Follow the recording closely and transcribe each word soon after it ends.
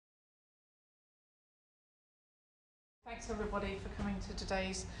Thanks everybody for coming to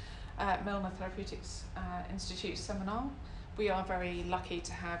today's Milner Therapeutics Institute seminar. We are very lucky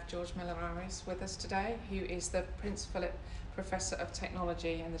to have George Malliaras with us today, who is the Prince Philip Professor of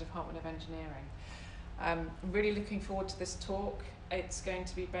Technology in the Department of Engineering. I'm really looking forward to this talk. It's going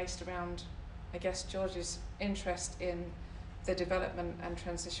to be based around, I guess, George's interest in the development and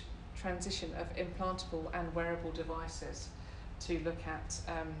transition of implantable and wearable devices to look at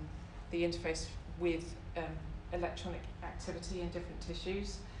the interface with electronic activity in different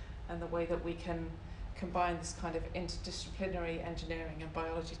tissues and the way that we can combine this kind of interdisciplinary engineering and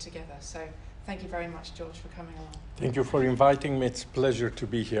biology together. So thank you very much, George, for coming along. Thank you for inviting me. It's a pleasure to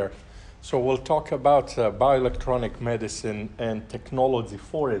be here. So we'll talk about bioelectronic medicine and technology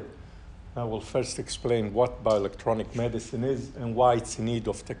for it. I will first explain what bioelectronic medicine is and why it's in need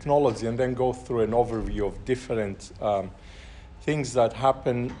of technology, and then go through an overview of different things that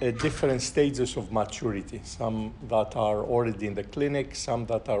happen at different stages of maturity, some that are already in the clinic, some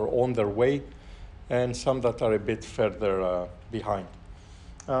that are on their way, and some that are a bit further behind.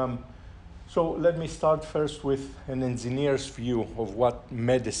 So let me start first with an engineer's view of what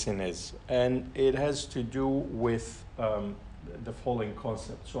medicine is, and it has to do with the following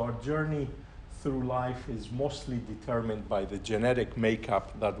concept. So our journey through life is mostly determined by the genetic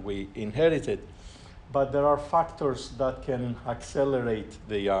makeup that we inherited, but there are factors that can accelerate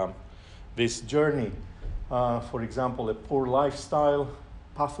this journey. For example, a poor lifestyle,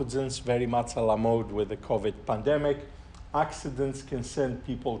 pathogens, very much a la mode with the COVID pandemic. Accidents can send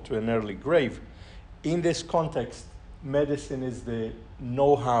people to an early grave. In this context, medicine is the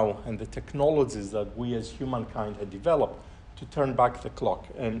know-how and the technologies that we as humankind have developed to turn back the clock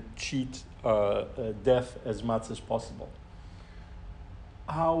and cheat death as much as possible.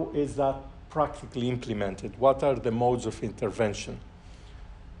 How is that practically implemented? What are the modes of intervention?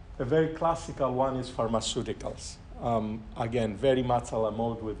 A very classical one is pharmaceuticals. Again, very much a la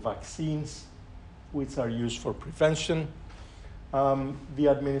mode with vaccines, which are used for prevention. The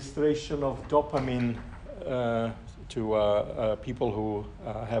administration of dopamine to people who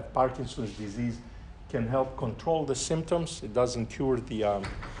have Parkinson's disease can help control the symptoms. It doesn't cure the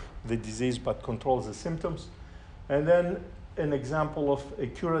disease, but controls the symptoms. And then an example of a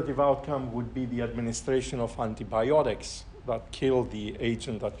curative outcome would be the administration of antibiotics that kill the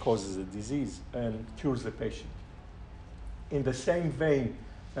agent that causes the disease and cures the patient. In the same vein,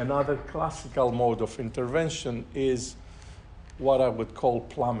 another classical mode of intervention is what I would call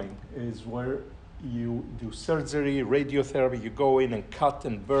plumbing, is where you do surgery, radiotherapy, you go in and cut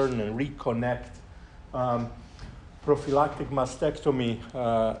and burn and reconnect. Prophylactic mastectomy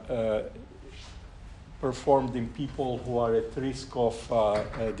performed in people who are at risk of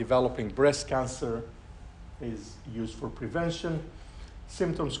developing breast cancer is used for prevention.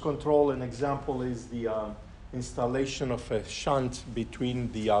 Symptoms control, an example is the installation of a shunt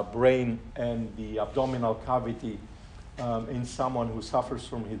between the brain and the abdominal cavity in someone who suffers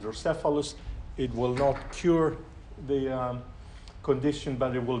from hydrocephalus. It will not cure the condition,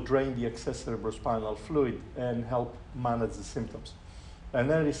 but it will drain the excess cerebrospinal fluid and help manage the symptoms. And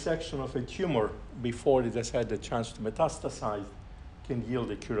then resection of a tumor before it has had the chance to metastasize can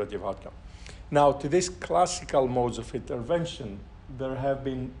yield a curative outcome. Now, to these classical modes of intervention, there have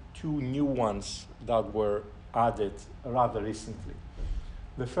been two new ones that were added rather recently.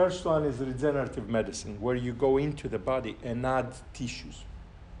 The first one is regenerative medicine, where you go into the body and add tissues.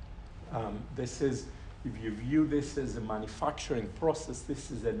 This is, if you view this as a manufacturing process,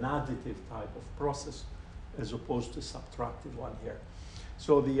 this is an additive type of process as opposed to subtractive one here.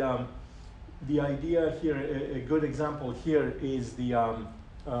 So the idea here, a good example here is the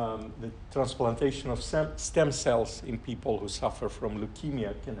transplantation of stem cells in people who suffer from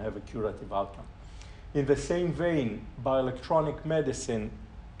leukemia can have a curative outcome. In the same vein, bioelectronic medicine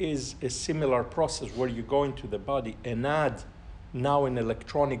is a similar process where you go into the body and add now an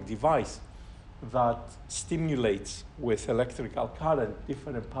electronic device that stimulates with electrical current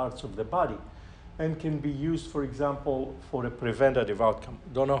different parts of the body and can be used, for example, for a preventative outcome.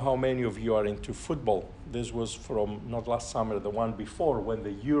 Don't know how many of you are into football. This was from not last summer, the one before, when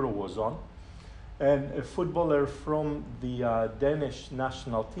the Euro was on. And a footballer from the Danish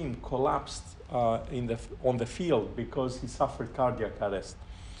national team collapsed on the field because he suffered cardiac arrest.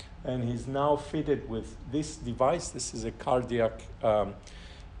 And he's now fitted with this device. This is a cardioverter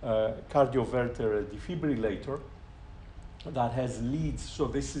defibrillator that has leads. So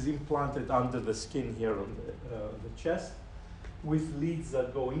this is implanted under the skin here on the chest with leads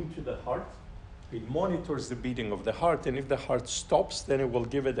that go into the heart. It monitors the beating of the heart, and if the heart stops, then it will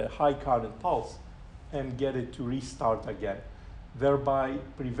give it a high current pulse and get it to restart again, thereby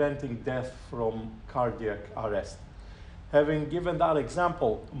preventing death from cardiac arrest. Having given that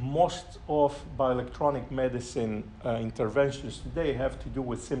example, most of bioelectronic medicine interventions today have to do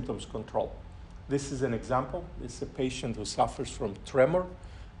with symptoms control. This is an example. This is a patient who suffers from tremor,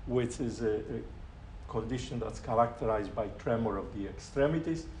 which is a condition that's characterized by tremor of the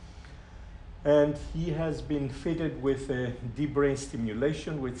extremities. And he has been fitted with a deep brain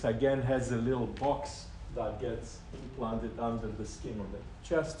stimulation, which again has a little box that gets implanted under the skin of the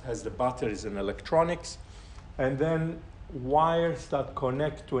chest, has the batteries and electronics, and then wires that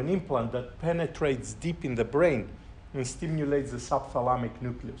connect to an implant that penetrates deep in the brain and stimulates the subthalamic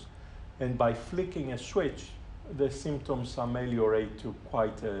nucleus. And by flicking a switch, the symptoms ameliorate to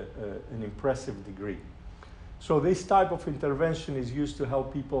quite an impressive degree. So this type of intervention is used to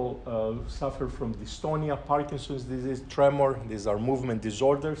help people who suffer from dystonia, Parkinson's disease, tremor. These are movement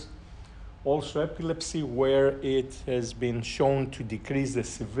disorders. Also epilepsy, where it has been shown to decrease the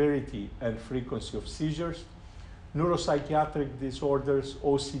severity and frequency of seizures. Neuropsychiatric disorders,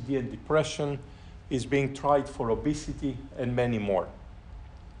 OCD and depression is being tried for obesity and many more.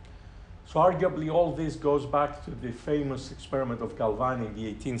 So arguably all this goes back to the famous experiment of Galvani in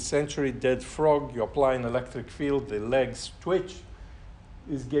the 18th century, dead frog, you apply an electric field, the legs twitch.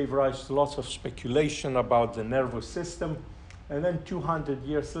 This gave rise to lots of speculation about the nervous system. And then 200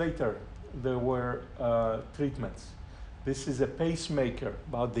 years later, there were treatments. This is a pacemaker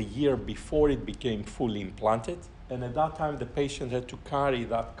about the year before it became fully implanted. And at that time, the patient had to carry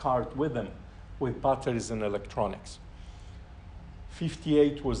that cart with them with batteries and electronics.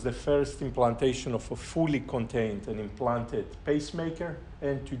 58 was the first implantation of a fully contained and implanted pacemaker.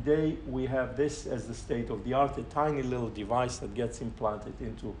 And today we have this as the state of the art, a tiny little device that gets implanted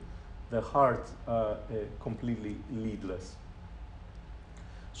into the heart, completely leadless.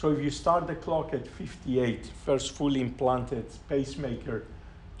 So if you start the clock at 58, first fully implanted pacemaker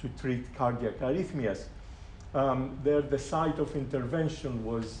to treat cardiac arrhythmias, there the site of intervention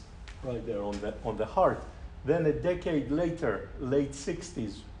was right there on the heart. Then a decade later, late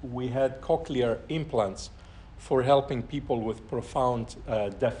 60s, we had cochlear implants for helping people with profound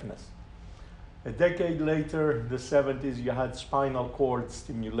deafness. A decade later, the 70s, you had spinal cord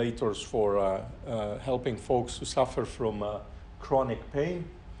stimulators for helping folks who suffer from chronic pain.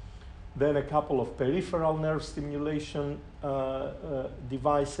 Then a couple of peripheral nerve stimulation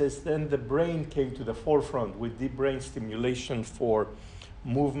devices. Then the brain came to the forefront with deep brain stimulation for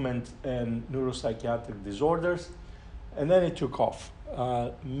movement and neuropsychiatric disorders. And then it took off.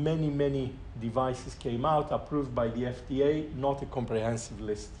 Many devices came out, approved by the FDA, not a comprehensive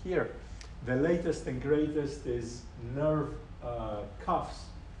list here. The latest and greatest is nerve cuffs,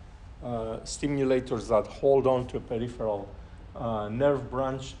 stimulators that hold on to a peripheral nerve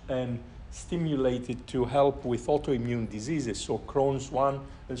branch and stimulate it to help with autoimmune diseases. So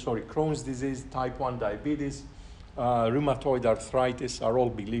Crohn's disease, type 1 diabetes, rheumatoid arthritis are all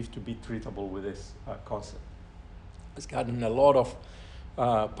believed to be treatable with this concept. It's gotten a lot of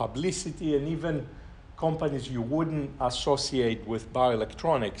publicity, and even companies you wouldn't associate with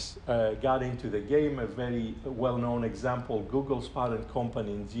bioelectronics got into the game. A very well-known example, Google's parent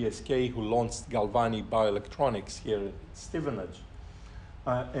company in GSK, who launched Galvani Bioelectronics here at Stevenage,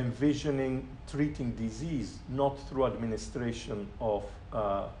 envisioning treating disease not through administration of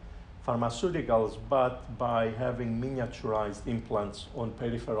pharmaceuticals, but by having miniaturized implants on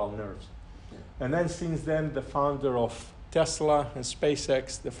peripheral nerves. Yeah. And then since then, the founder of Tesla and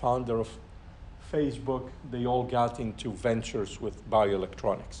SpaceX, the founder of Facebook, they all got into ventures with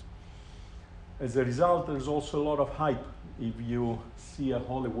bioelectronics. As a result, there's also a lot of hype. If you see a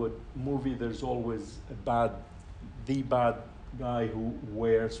Hollywood movie, there's always the bad guy who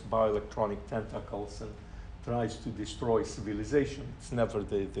wears bioelectronic tentacles and tries to destroy civilization. It's never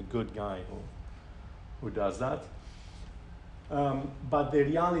the good guy who does that. But the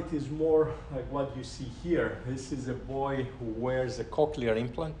reality is more like what you see here. This is a boy who wears a cochlear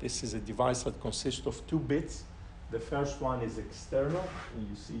implant. This is a device that consists of 2 bits. The first one is external, and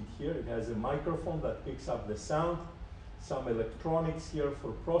you see it here. It has a microphone that picks up the sound, some electronics here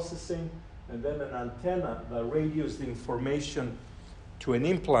for processing, and then an antenna that radios the information to an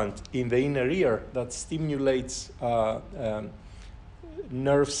implant in the inner ear that stimulates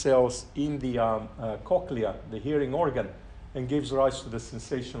nerve cells in the cochlea, the hearing organ, and gives rise to the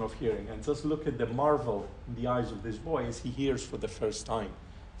sensation of hearing. And just look at the marvel in the eyes of this boy as he hears for the first time,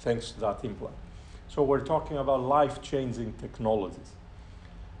 thanks to that implant. So we're talking about life-changing technologies.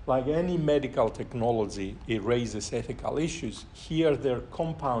 Like any medical technology, it raises ethical issues. Here they're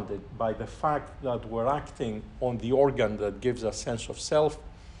compounded by the fact that we're acting on the organ that gives a sense of self,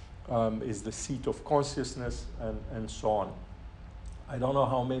 is the seat of consciousness, and so on. I don't know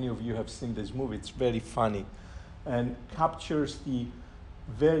how many of you have seen this movie. It's very funny. and captures the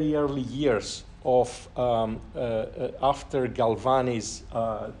very early years of after Galvani's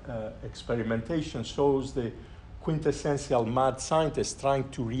experimentation, shows the quintessential mad scientist trying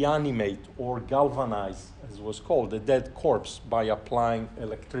to reanimate or galvanize, as was called, a dead corpse by applying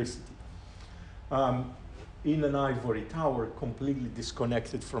electricity. In an ivory tower, completely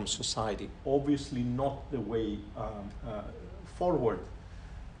disconnected from society. Obviously not the way forward.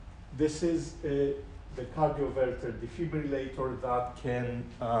 This is the cardioverter defibrillator that can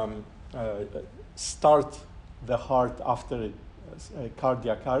start the heart after a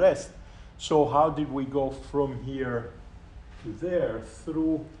cardiac arrest. So how did we go from here to there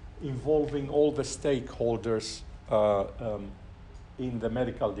through involving all the stakeholders in the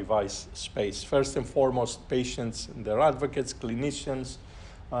medical device space? First and foremost, patients and their advocates, clinicians,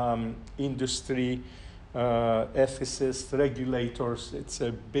 industry, ethicists, regulators. It's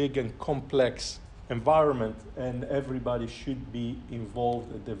a big and complex environment, and everybody should be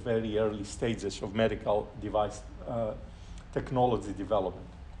involved at the very early stages of medical device technology development.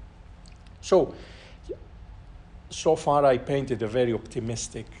 So far I painted a very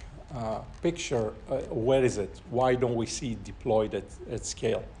optimistic picture. Where is it? Why don't we see it deployed at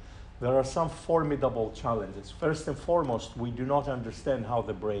scale? There are some formidable challenges. First and foremost, we do not understand how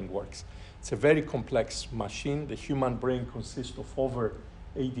the brain works. It's a very complex machine. The human brain consists of over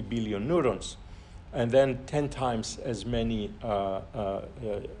 80 billion neurons, and then 10 times as many glia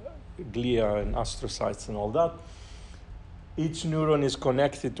and astrocytes and all that. Each neuron is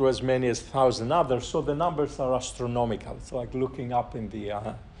connected to as many as 1,000 others, so the numbers are astronomical. It's like looking up in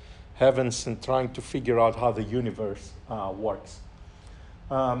the heavens and trying to figure out how the universe works.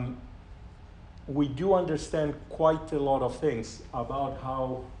 We do understand quite a lot of things about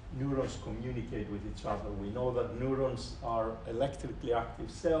how neurons communicate with each other. We know that neurons are electrically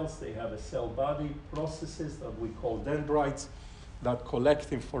active cells. They have a cell body, processes that we call dendrites that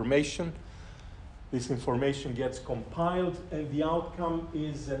collect information. This information gets compiled, and the outcome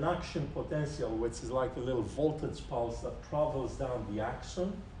is an action potential, which is like a little voltage pulse that travels down the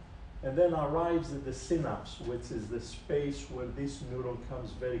axon and then arrives at the synapse, which is the space where this neuron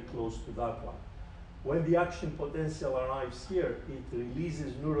comes very close to that one. When the action potential arrives here, it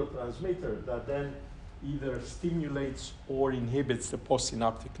releases neurotransmitter that then either stimulates or inhibits the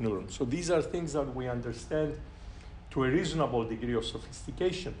postsynaptic neuron. So these are things that we understand to a reasonable degree of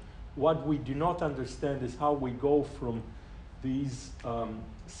sophistication. What we do not understand is how we go from these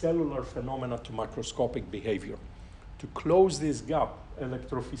cellular phenomena to macroscopic behavior. To close this gap,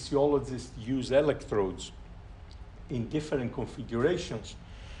 electrophysiologists use electrodes in different configurations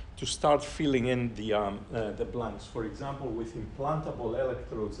to start filling in the blanks. For example, with implantable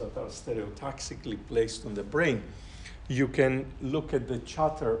electrodes that are stereotaxically placed on the brain, you can look at the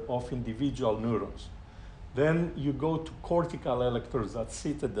chatter of individual neurons. Then you go to cortical electrodes that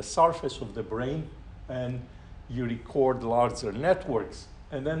sit at the surface of the brain, and you record larger networks.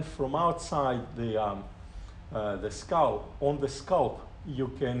 And then from outside the skull, on the scalp, you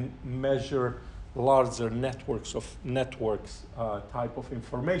can measure larger networks type of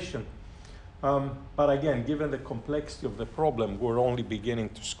information. But again, given the complexity of the problem, we're only beginning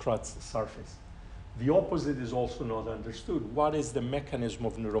to scratch the surface. The opposite is also not understood. What is the mechanism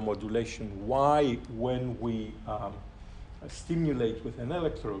of neuromodulation? Why, when we stimulate with an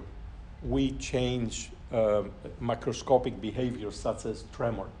electrode, we change macroscopic behaviors such as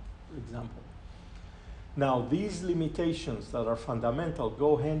tremor, for example? Now, these limitations that are fundamental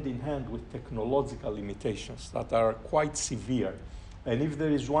go hand in hand with technological limitations that are quite severe. And if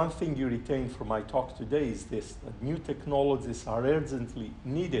there is one thing you retain from my talk today is this, that new technologies are urgently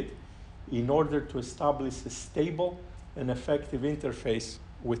needed in order to establish a stable and effective interface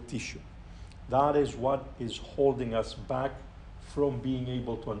with tissue. That is what is holding us back from being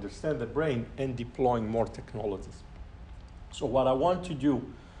able to understand the brain and deploying more technologies. So what I want to do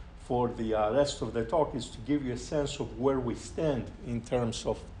for the rest of the talk is to give you a sense of where we stand in terms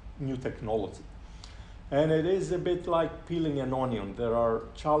of new technology. And it is a bit like peeling an onion. There are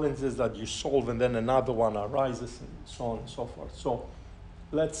challenges that you solve and then another one arises and so on and so forth. So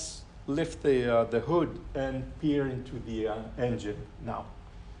let's lift the hood and peer into the engine now.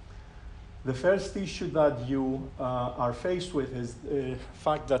 The first issue that you are faced with is the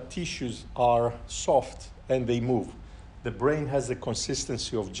fact that tissues are soft and they move. The brain has the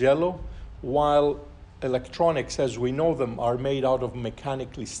consistency of jello, while electronics, as we know them, are made out of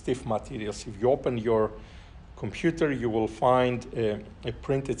mechanically stiff materials. If you open your computer, you will find a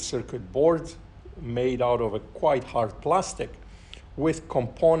printed circuit board made out of a quite hard plastic with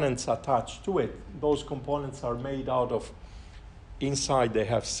components attached to it. Those components are made out of inside they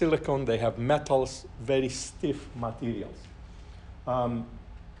have silicon, they have metals, very stiff materials.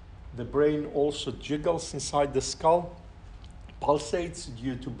 The brain also jiggles inside the skull, pulsates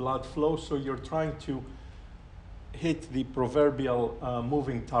due to blood flow, so you're trying to hit the proverbial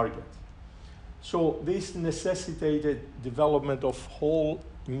moving target. So this necessitated development of whole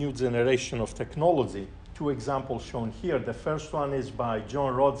new generation of technology. Two examples shown here. The first one is by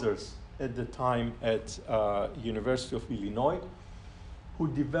John Rogers at the time at University of Illinois, who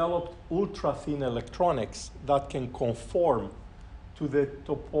developed ultra-thin electronics that can conform to the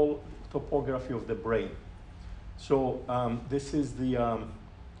topography of the brain. So this is the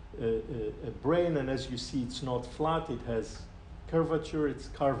a brain, and as you see, it's not flat, it has curvature, it's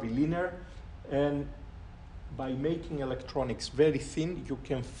curvilinear, and by making electronics very thin, you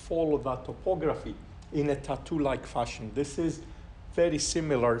can follow that topography in a tattoo-like fashion. This is very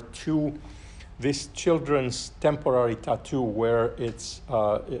similar to this children's temporary tattoo, where it's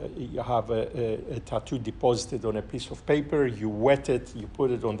you have a tattoo deposited on a piece of paper, you wet it, you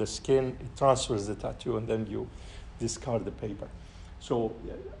put it on the skin, it transfers the tattoo, and then you discard the paper. So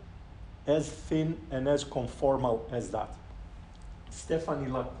as thin and as conformal as that. Stephanie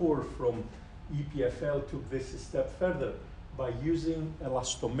Lacour from EPFL took this a step further by using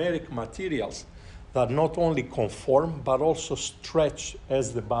elastomeric materials that not only conform, but also stretch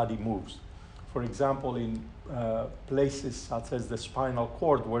as the body moves. For example, in places such as the spinal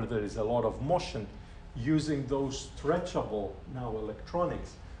cord, where there is a lot of motion, using those stretchable now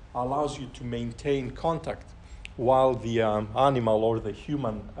electronics allows you to maintain contact while the animal or the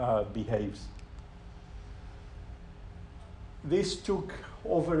human behaves. This took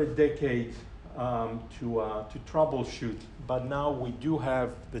over a decade to troubleshoot, but now we do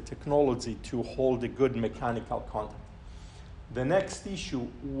have the technology to hold a good mechanical contact. The next issue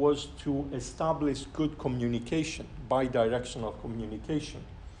was to establish good communication, bidirectional communication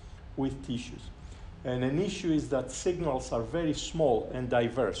with tissues. And an issue is that signals are very small and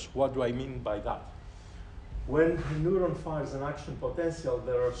diverse. What do I mean by that? When a neuron fires an action potential,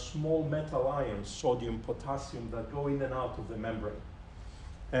 there are small metal ions, sodium, potassium, that go in and out of the membrane.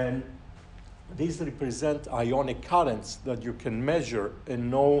 And these represent ionic currents that you can measure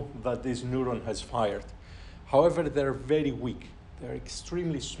and know that this neuron has fired. However, they're very weak. They're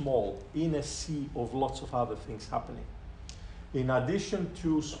extremely small in a sea of lots of other things happening. In addition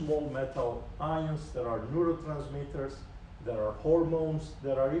to small metal ions, there are neurotransmitters, there are hormones,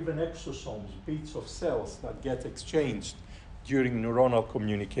 there are even exosomes, bits of cells that get exchanged during neuronal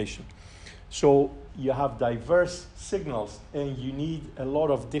communication. So you have diverse signals, and you need a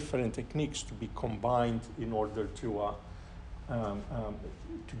lot of different techniques to be combined in order to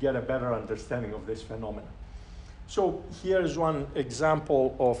get a better understanding of this phenomenon. So here's one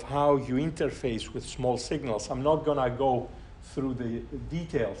example of how you interface with small signals. I'm not going to go through the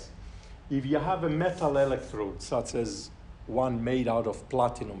details. If you have a metal electrode, such as one made out of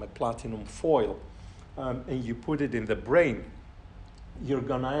platinum, a platinum foil, and you put it in the brain, you're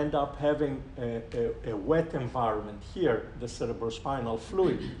going to end up having a wet environment here, the cerebrospinal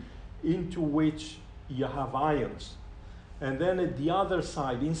fluid, into which you have ions. And then at the other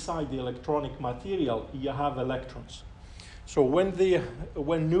side, inside the electronic material, you have electrons. So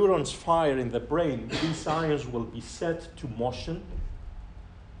when neurons fire in the brain, these ions will be set to motion,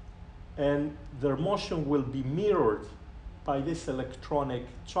 and their motion will be mirrored by these electronic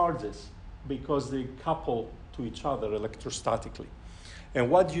charges because they couple to each other electrostatically. And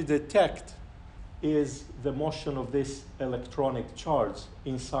what you detect is the motion of this electronic charge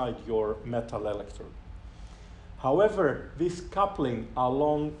inside your metal electrode. However, this coupling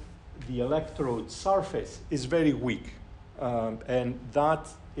along the electrode surface is very weak, and that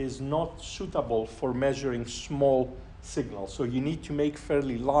is not suitable for measuring small signals. So you need to make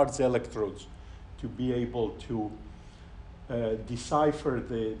fairly large electrodes to be able to decipher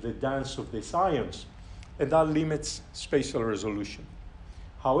the dance of these ions, and that limits spatial resolution.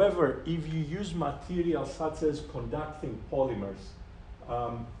 However, if you use materials such as conducting polymers,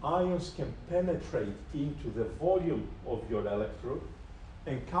 ions can penetrate into the volume of your electrode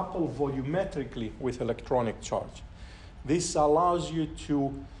and couple volumetrically with electronic charge. This allows you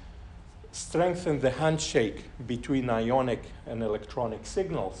to strengthen the handshake between ionic and electronic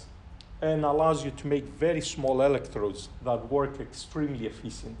signals, and allows you to make very small electrodes that work extremely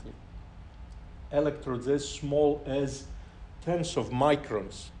efficiently. Electrodes as small as tens of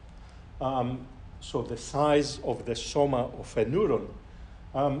microns, so the size of the soma of a neuron,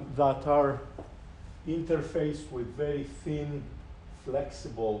 that are interfaced with very thin,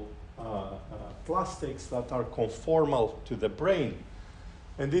 flexible plastics that are conformal to the brain.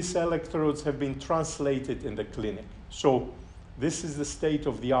 And these electrodes have been translated in the clinic. So This is the state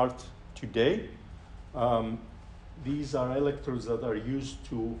of the art today. These are electrodes that are used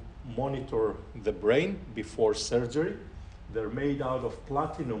to monitor the brain before surgery. They're made out of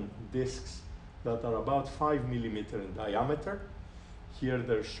platinum discs that are about 5 millimeter in diameter. Here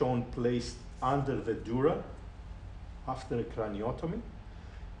they're shown placed under the dura after a craniotomy.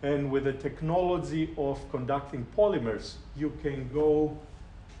 And with the technology of conducting polymers, you can go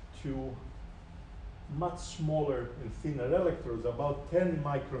to much smaller and thinner electrodes, about 10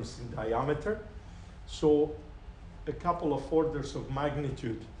 microns in diameter. So a couple of orders of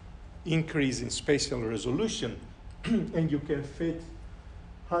magnitude increase in spatial resolution, and you can fit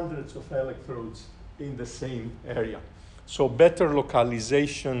hundreds of electrodes in the same area. So better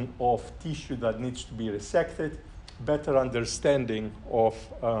localization of tissue that needs to be resected, better understanding of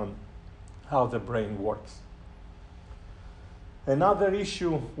how the brain works. Another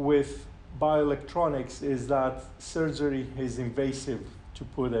issue with bioelectronics is that surgery is invasive to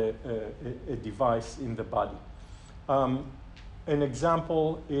put a device in the body. An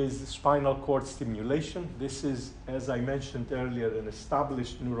example is spinal cord stimulation. This is, as I mentioned earlier, an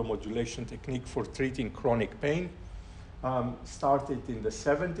established neuromodulation technique for treating chronic pain. Started in the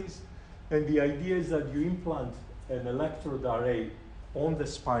 70s. And the idea is that you implant an electrode array on the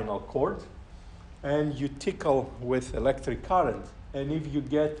spinal cord, and you tickle with electric current. And if you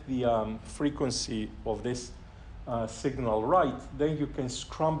get the frequency of this signal right, then you can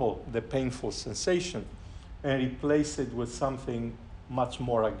scramble the painful sensation and replace it with something much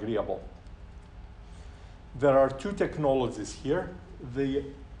more agreeable. There are two technologies here. The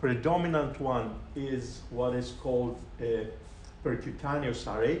predominant one is what is called a percutaneous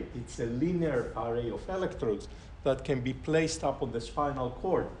array. It's a linear array of electrodes that can be placed up on the spinal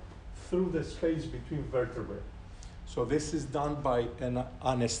cord through the space between vertebrae. So this is done by an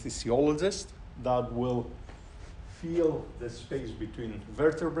anesthesiologist that will feel the space between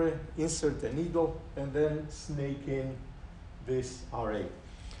vertebrae, insert a needle, and then snake in this array.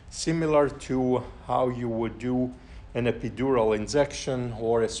 Similar to how you would do an epidural injection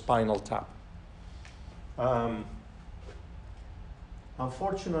or a spinal tap.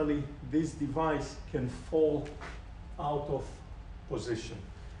 Unfortunately, this device can fall out of position.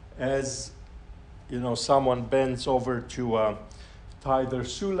 As you know, someone bends over to tie their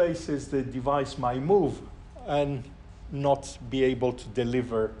shoelaces, the device might move and not be able to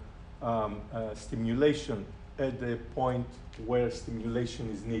deliver stimulation at the point where stimulation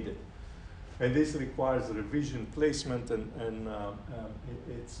is needed. And this requires revision placement, and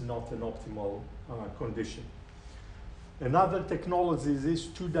it's not an optimal condition. Another technology is this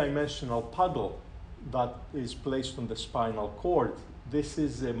two-dimensional paddle that is placed on the spinal cord. This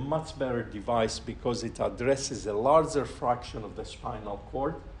is a much better device because it addresses a larger fraction of the spinal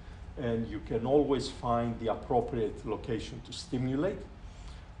cord, and you can always find the appropriate location to stimulate.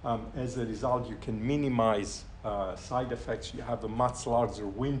 As a result, you can minimize side effects. You have a much larger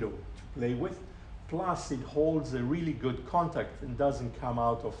window to play with. Plus, it holds a really good contact and doesn't come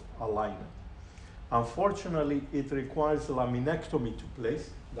out of alignment. Unfortunately, it requires a laminectomy to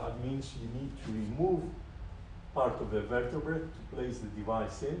place. That means you need to remove part of the vertebrae to place the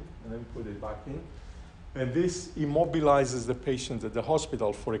device in and then put it back in. And this immobilizes the patient at the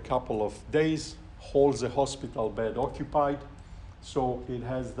hospital for a couple of days, holds the hospital bed occupied, so it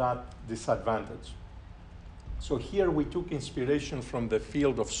has that disadvantage. So here we took inspiration from the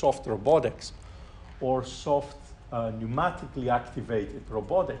field of soft robotics, or soft pneumatically activated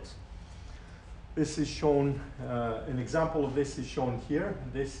robotics. This is shown, an example of this is shown here.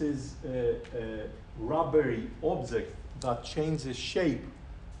 This is a rubbery object that changes shape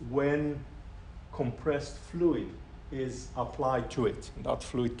when compressed fluid is applied to it. That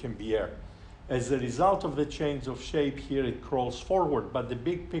fluid can be air. As a result of the change of shape here, it crawls forward, but the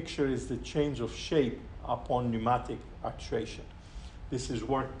big picture is the change of shape upon pneumatic actuation. This is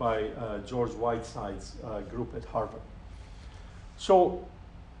work by George Whiteside's group at Harvard. So,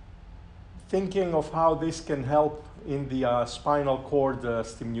 thinking of how this can help in the spinal cord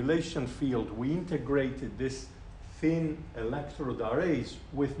stimulation field, we integrated this thin electrode arrays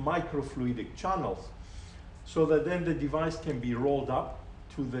with microfluidic channels so that then the device can be rolled up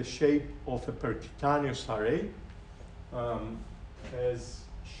to the shape of a percutaneous array, as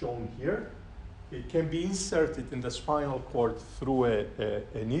shown here. It can be inserted in the spinal cord through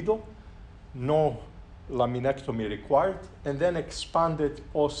a needle, no laminectomy required, and then expanded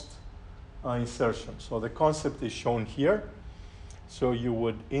post insertion. So the concept is shown here. So you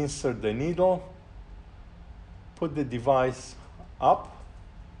would insert the needle, put the device up,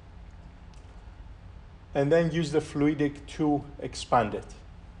 and then use the fluidic to expand it.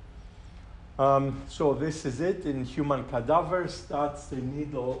 So this is it in human cadavers. That's the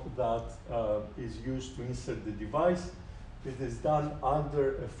needle that is used to insert the device. It is done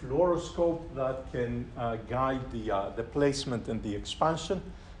under a fluoroscope that can guide the placement and the expansion.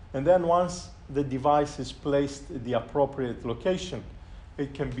 And then once the device is placed at the appropriate location,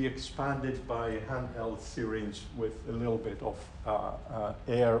 it can be expanded by a handheld syringe with a little bit of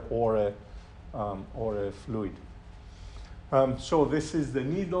air or a fluid. So this is the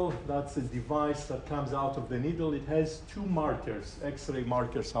needle. That's a device that comes out of the needle. It has two markers, X-ray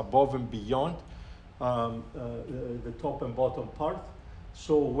markers above and beyond the top and bottom part.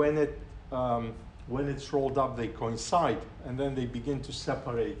 So when it's rolled up, they coincide, and then they begin to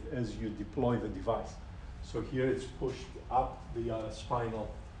separate as you deploy the device. So here it's pushed up the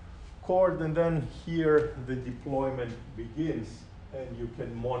spinal cord, and then here the deployment begins, and you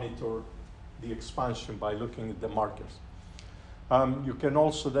can monitor the expansion by looking at the markers. You can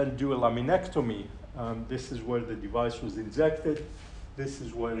also then do a laminectomy. This is where the device was injected. This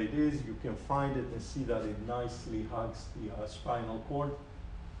is where it is. You can find it and see that it nicely hugs the spinal cord.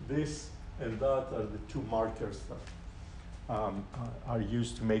 This and that are the two markers that are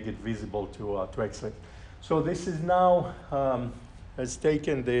used to make it visible to X-ray. So this is now has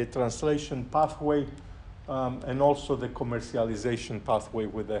taken the translation pathway and also the commercialization pathway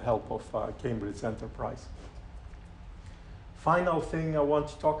with the help of Cambridge Enterprise. Final thing I want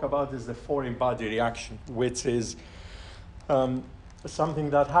to talk about is the foreign body reaction, which is something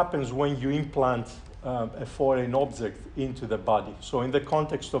that happens when you implant a foreign object into the body. So in the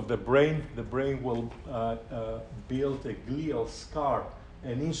context of the brain will build a glial scar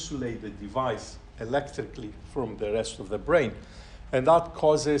and insulate the device electrically from the rest of the brain. And that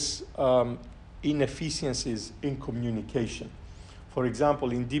causes inefficiencies in communication. For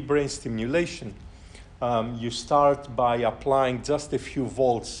example, in deep brain stimulation, you start by applying just a few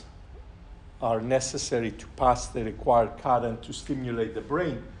volts are necessary to pass the required current to stimulate the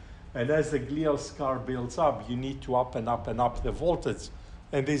brain. And as the glial scar builds up, you need to up and up and up the voltage,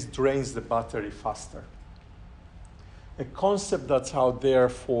 and this drains the battery faster. A concept that's out there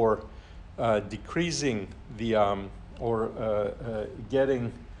for decreasing the,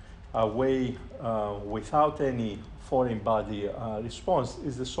 getting away without any foreign body response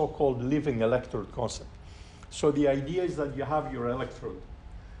is the so-called living electrode concept. So the idea is that you have your electrode,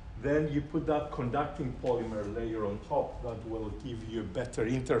 then you put that conducting polymer layer on top that will give you a better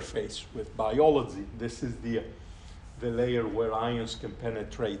interface with biology. This is the layer where ions can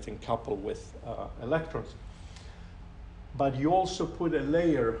penetrate and couple with electrons. But you also put a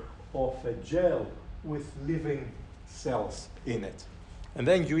layer of a gel with living cells in it. And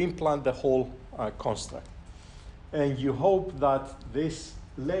then you implant the whole construct. And you hope that this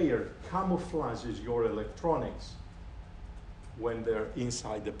layer camouflages your electronics when they're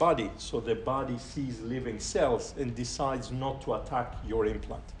inside the body, so the body sees living cells and decides not to attack your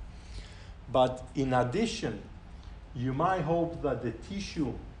implant. But in addition, you might hope that the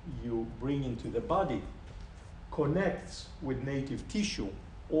tissue you bring into the body connects with native tissue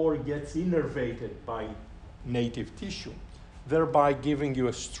or gets innervated by native tissue, thereby giving you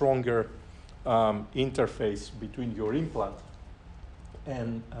a stronger interface between your implant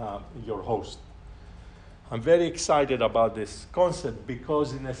and your host. I'm very excited about this concept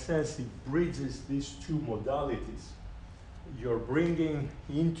because in a sense it bridges these two modalities. You're bringing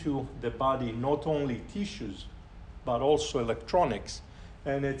into the body not only tissues, but also electronics,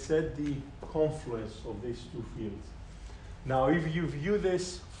 and it's at the confluence of these two fields. Now, if you view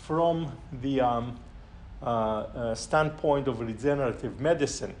this from the standpoint of regenerative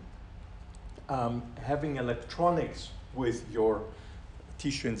medicine, having electronics with your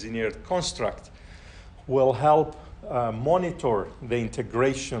tissue engineered construct will help monitor the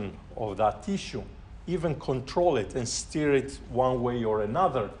integration of that tissue, even control it and steer it one way or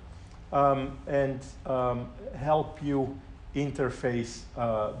another, and help you interface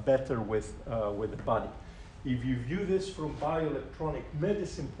better with the body. If you view this from bioelectronic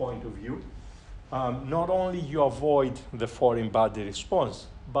medicine point of view, not only you avoid the foreign body response,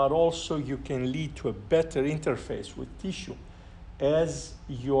 but also you can lead to a better interface with tissue as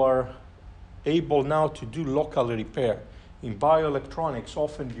you are able now to do local repair. In bioelectronics,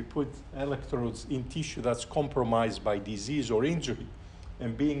 often you put electrodes in tissue that's compromised by disease or injury,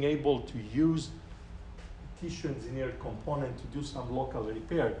 and being able to use tissue engineered component to do some local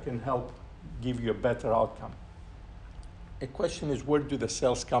repair can help give you a better outcome. A question is, where do the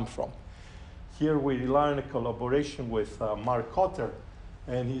cells come from? Here we rely on a collaboration with Mark Cotter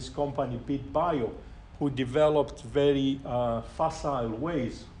and his company Beat Bio, who developed very facile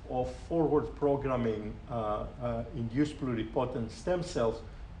ways of forward programming induced pluripotent stem cells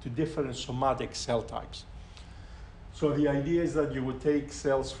to different somatic cell types. So the idea is that you would take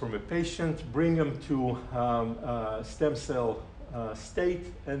cells from a patient, bring them to stem cell state,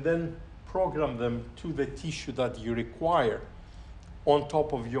 and then program them to the tissue that you require on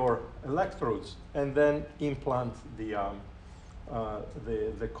top of your electrodes, and then implant the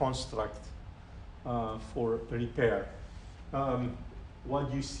construct for repair.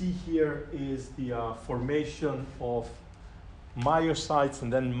 What you see here is the formation of myocytes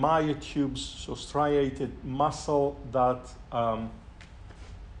and then myotubes, so striated muscle that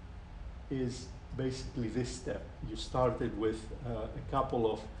is basically this step. You started with a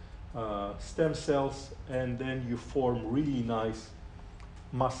couple of stem cells, and then you form really nice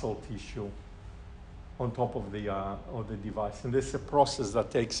muscle tissue on top of the device. And this is a process that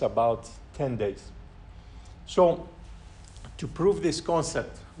takes about 10 days. So to prove this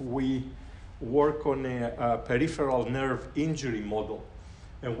concept, we work on a peripheral nerve injury model.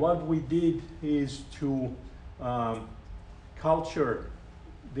 And what we did is to culture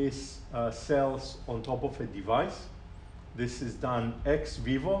these cells on top of a device. This is done ex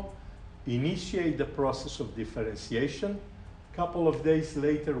vivo, initiate the process of differentiation. A couple of days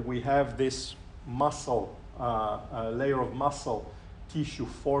later, we have this muscle, layer of muscle tissue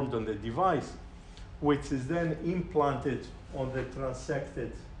formed on the device, which is then implanted on the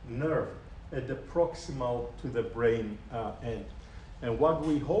transected nerve at the proximal to the brain end. And what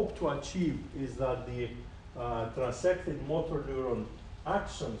we hope to achieve is that the transected motor neuron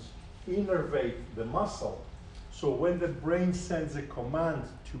actions innervate the muscle. So when the brain sends a command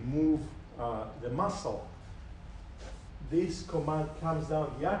to move the muscle, this command comes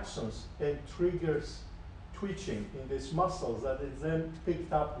down the axons and triggers twitching in these muscles that is then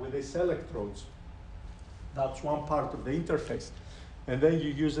picked up with these electrodes. That's one part of the interface. And then you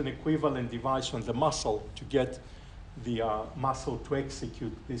use an equivalent device on the muscle to get the muscle to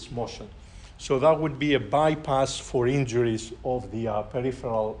execute this motion. So that would be a bypass for injuries of the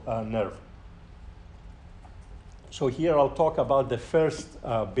peripheral nerve. So here I'll talk about the first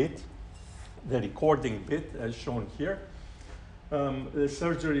bit, the recording bit as shown here. The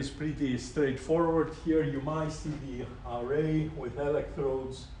surgery is pretty straightforward. Here you might see the array with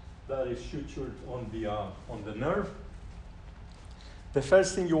electrodes that is sutured on the nerve. The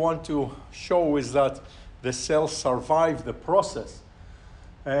first thing you want to show is that the cells survive the process,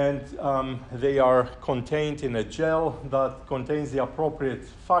 and they are contained in a gel that contains the appropriate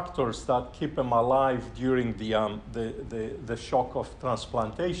factors that keep them alive during the shock of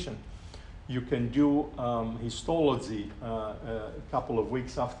transplantation. You can do histology a couple of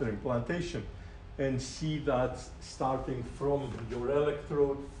weeks after implantation and see that starting from your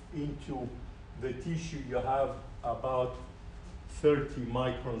electrode into the tissue, you have about 30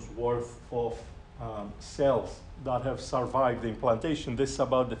 microns worth of cells that have survived the implantation. This is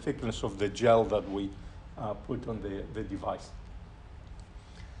about the thickness of the gel that we put on the device.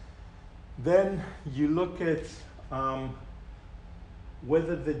 Then you look at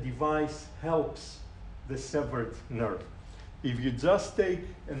whether the device helps the severed nerve. If you just take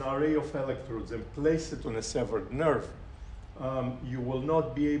an array of electrodes and place it on a severed nerve, you will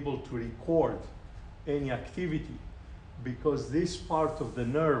not be able to record any activity because this part of the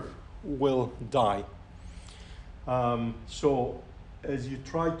nerve will die. So as you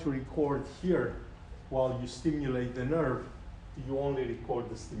try to record here, while you stimulate the nerve, you only record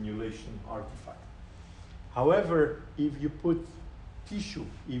the stimulation artifact. However, if you put tissue,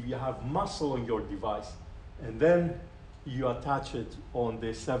 if you have muscle on your device, and then you attach it on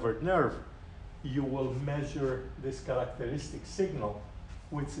the severed nerve, you will measure this characteristic signal,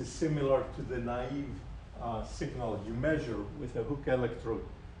 which is similar to the naive signal you measure with a hook electrode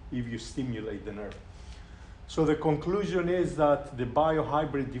if you stimulate the nerve. So the conclusion is that the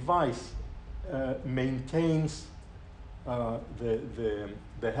biohybrid device maintains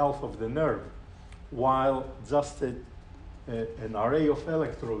the health of the nerve, while just an array of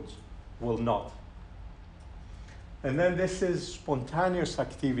electrodes will not. And then this is spontaneous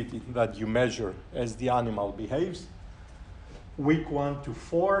activity that you measure as the animal behaves. Week 1 to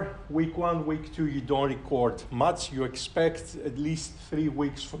 4. Week 1, week 2, you don't record much. You expect at least 3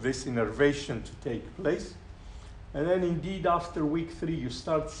 weeks for this innervation to take place. And then indeed, after week 3, you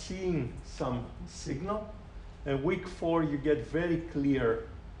start seeing some signal. And week 4, you get very clear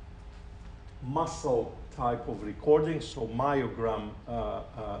muscle type of recording, so myogram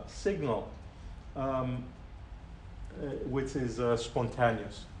signal, which is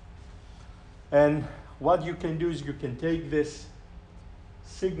spontaneous. And what you can do is you can take these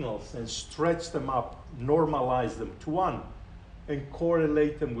signals and stretch them up, normalize them to 1, and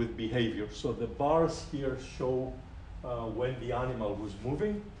correlate them with behavior. So the bars here show when the animal was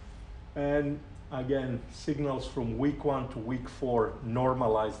moving. And again, signals from week 1 to week 4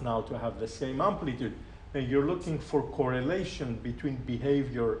 normalize now to have the same amplitude. And you're looking for correlation between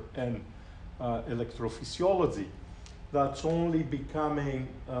behavior and electrophysiology. That's only becoming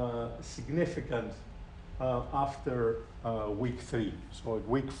significant after week 3. So at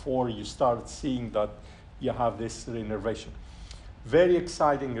week 4, you start seeing that you have this reinnervation. Very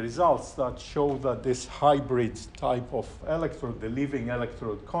exciting results that show that this hybrid type of electrode, the living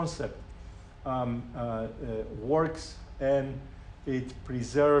electrode concept, works, and it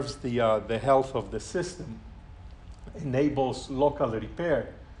preserves the health of the system, enables local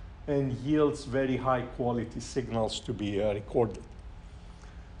repair, and yields very high quality signals to be recorded.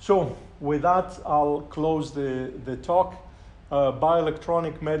 So with that, I'll close the talk.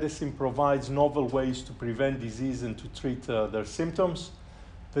 Bioelectronic medicine provides novel ways to prevent disease and to treat their symptoms.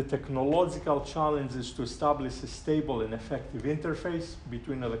 The technological challenge is to establish a stable and effective interface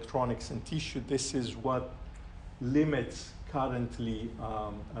between electronics and tissue. This is what limits currently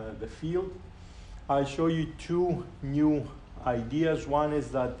the field. I'll show you 2 new ideas. One is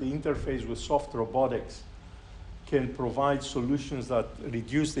that the interface with soft robotics can provide solutions that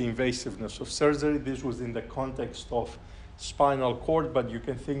reduce the invasiveness of surgery. This was in the context of spinal cord, but you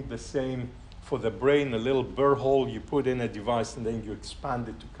can think the same for the brain, a little burr hole, you put in a device and then you expand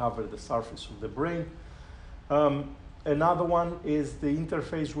it to cover the surface of the brain. Another one is the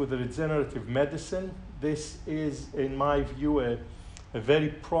interface with regenerative medicine. This is, in my view, a very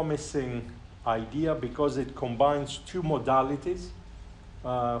promising idea because it combines 2 modalities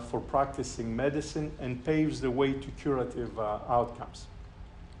for practicing medicine and paves the way to curative outcomes.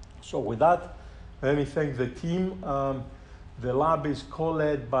 So with that, let me thank the team. The lab is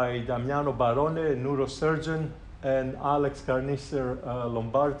co-led by Damiano Barone, a neurosurgeon, and Alex Carnicer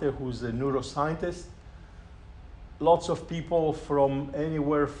Lombarte, who's a neuroscientist. Lots of people from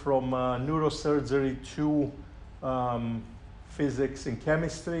anywhere from neurosurgery to physics and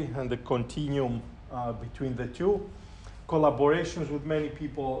chemistry, and the continuum between the 2. Collaborations with many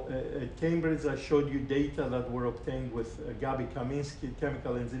people at Cambridge. I showed you data that were obtained with Gabi Kaminsky,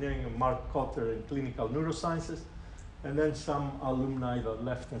 chemical engineering, and Mark Cotter in clinical neurosciences. And then some alumni that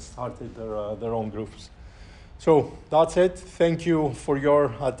left and started their own groups. So that's it. Thank you for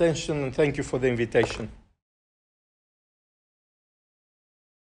your attention, and thank you for the invitation.